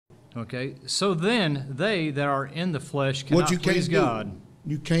Okay, so then they that are in the flesh cannot please God.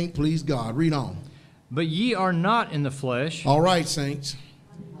 You can't please God. Read on. But ye are not in the flesh. All right, saints.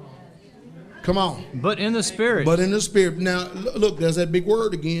 Come on. But in the Spirit. But in the Spirit. Now, look, there's that big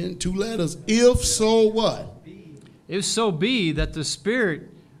word again. 2 letters. If so what? If so be that the Spirit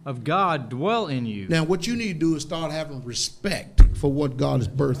of God dwell in you. Now, what you need to do is start having respect for what God has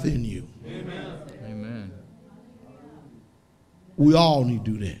birthed in you. Amen. Amen. We all need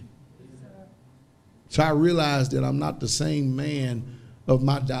to do that. So I realized that I'm not the same man of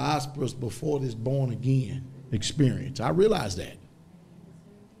my diasporas before this born again experience. I realized that.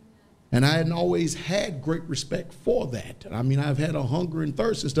 And I hadn't always had great respect for that. I mean, I've had a hunger and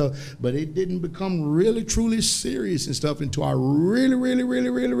thirst and stuff, but it didn't become really, truly serious and stuff until I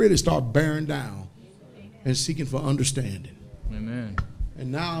really start bearing down and seeking for understanding. Amen.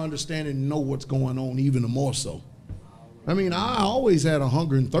 And now I understand and know what's going on even more so. I mean, I always had a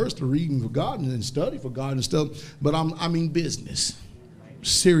hunger and thirst for reading for God and study for God and stuff, but I mean business,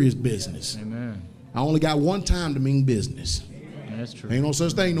 serious business. Amen. I only got one time to mean business. That's true. Ain't no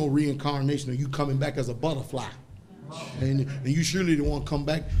such thing, no reincarnation, or you coming back as a butterfly. And you surely don't want to come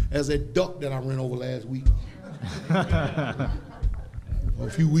back as a duck that I ran over last week. A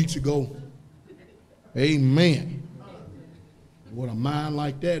few weeks ago. Amen. With a mind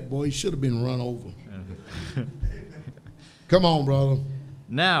like that, boy, he should have been run over. Come on, brother.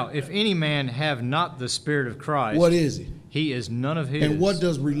 Now, if any man have not the Spirit of Christ, what is it? He is none of his. And what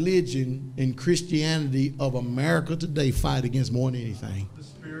does religion and Christianity of America today fight against more than anything? The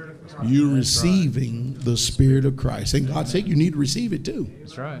Spirit of Christ. You're receiving the Spirit of Christ. And God said you need to receive it too.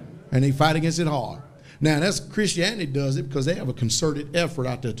 That's right. And they fight against it hard. Now, that's Christianity does it because they have a concerted effort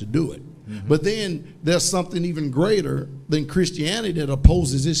out there to do it. Mm-hmm. But then there's something even greater than Christianity that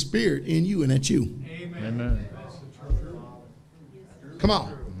opposes His Spirit in you, and that's you. Amen. Amen. Come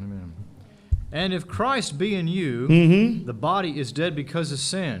on. Amen. And if Christ be in you, the body is dead because of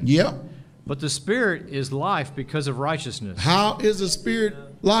sin. Yep. But the Spirit is life because of righteousness. How is the Spirit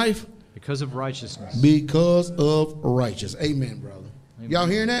life? Because of righteousness. Because of righteousness. Amen, brother. Amen. Y'all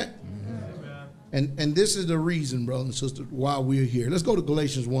hearing that? And this is the reason, brother and sister, why we're here. Let's go to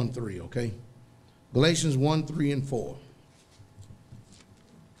Galatians 1:3, okay? Galatians 1:3 and 4.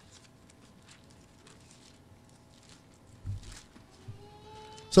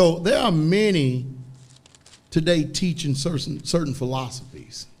 So there are many today teaching certain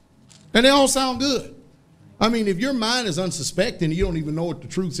philosophies. And they all sound good. I mean, if your mind is unsuspecting and you don't even know what the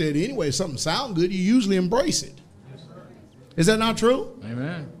truth said anyway, if something sounds good, you usually embrace it. Is that not true?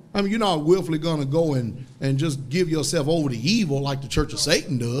 Amen. I mean, you're not willfully going to go and just give yourself over to evil like the Church of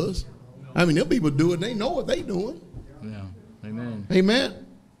Satan does. I mean, them people do it. They know what they're doing. Yeah. Amen. Amen.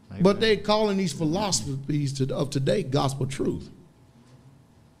 Amen. But they're calling these philosophies of today gospel truth.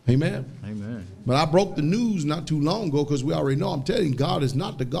 Amen. Amen. But I broke the news not too long ago because we already know. I'm telling you, God is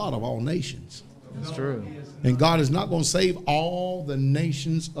not the God of all nations. That's true. And God is not going to save all the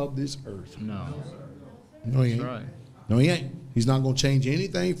nations of this earth. No. No, He ain't. That's right. No, He ain't. He's not going to change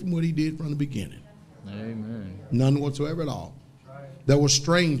anything from what He did from the beginning. Amen. None whatsoever at all. There were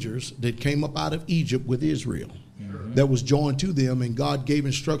strangers that came up out of Egypt with Israel that was joined to them, and God gave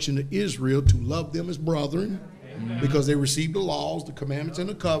instruction to Israel to love them as brethren because they received the laws, the commandments, and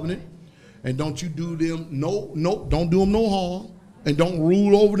the covenant. And don't you do them don't do them no harm, and don't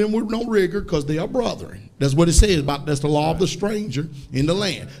rule over them with no rigor because they are brethren. That's what it says about. That's the law of the stranger in the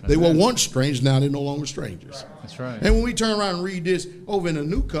land. They were once strangers, now they're no longer strangers. That's right. And when we turn around and read this over in the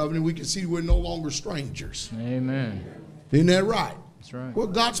new covenant, we can see we're no longer strangers. Amen. Isn't that right? That's right. We're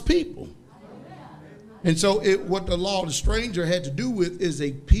God's people. And so what the law of the stranger had to do with is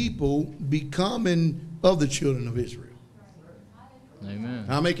a people becoming of the children of Israel. Amen.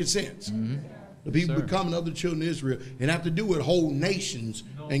 Now make it sense. Mm-hmm. The people Yes, becoming of the children of Israel and have to do with whole nations,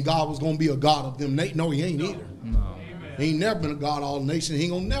 and God was going to be a God of them. No, He ain't either. No. He ain't never been a God of all the nations. He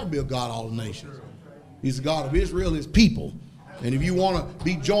ain't going to never be a God of all the nations. He's the God of Israel, His people. And if you want to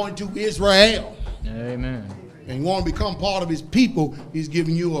be joined to Israel, Amen. and you want to become part of His people, He's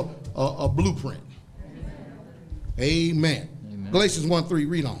giving you a blueprint. Amen. Amen. Galatians 1:3,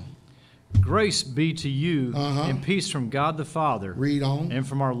 read on. Grace be to you and peace from God the Father. Read on. And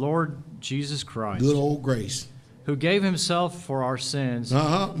from our Lord Jesus Christ. Good old grace. Who gave Himself for our sins.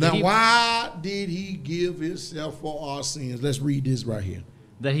 Now, why did He give Himself for our sins? Let's read this right here.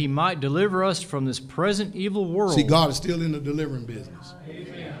 That He might deliver us from this present evil world. See, God is still in the delivering business.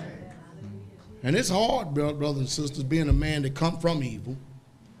 Amen. And it's hard, brothers and sisters, being a man that come from evil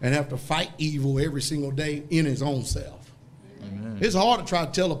and have to fight evil every single day in his own self. Amen. It's hard to try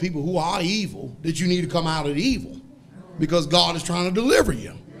to tell the people who are evil that you need to come out of the evil because God is trying to deliver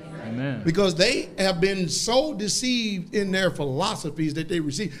you. Amen. Because they have been so deceived in their philosophies that they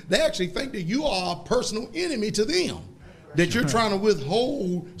receive. They actually think that you are a personal enemy to them, that you're trying to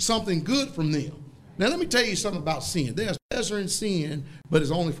withhold something good from them. Now, let me tell you something about sin. There's pleasure in sin, but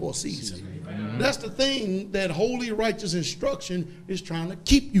it's only for a season. That's the thing that holy, righteous instruction is trying to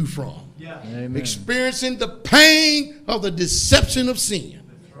keep you from. Amen. Experiencing the pain of the deception of sin.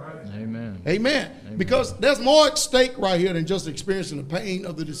 Amen. Amen. Because there's more at stake right here than just experiencing the pain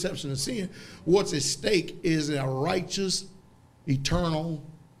of the deception of sin. What's at stake is a righteous, eternal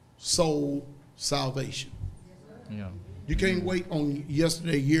soul salvation. Yeah. You can't wait on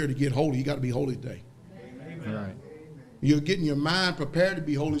yesterday year to get holy. You got to be holy today. Right. You're getting your mind prepared to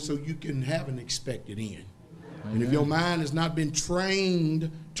be holy so you can have an expected end. And if your mind has not been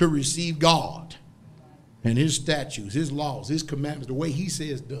trained to receive God and his statutes, his laws, his commandments, the way he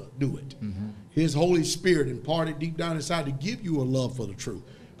says do it, his Holy Spirit imparted deep down inside to give you a love for the truth.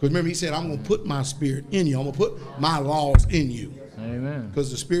 Because remember, he said, I'm going to put my spirit in you. I'm going to put my laws in you. Amen.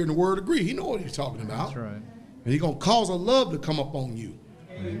 Because the spirit and the word agree. He knows what he's talking about. That's right. And he's going to cause a love to come up on you.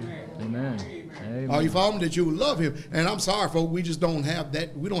 Amen. Amen. Are you following that you will love him? And I'm sorry, folks, we just don't have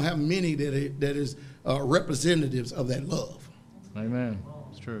that. We don't have many that is representatives of that love. Amen.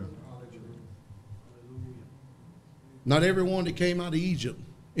 It's true. Not everyone that came out of Egypt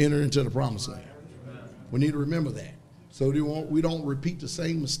entered into the promised land. We need to remember that. So we don't repeat the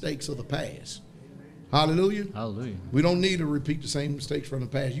same mistakes of the past. Hallelujah. Hallelujah. We don't need to repeat the same mistakes from the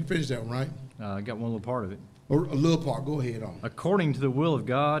past. You finished that one, right? I got one little part of it. Or a little part. Go ahead on. According to the will of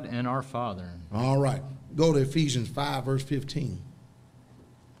God and our Father. All right. Go to Ephesians 5, verse 15.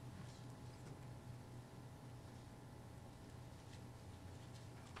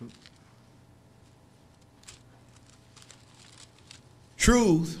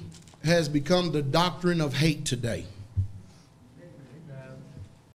 Truth has become the doctrine of hate today.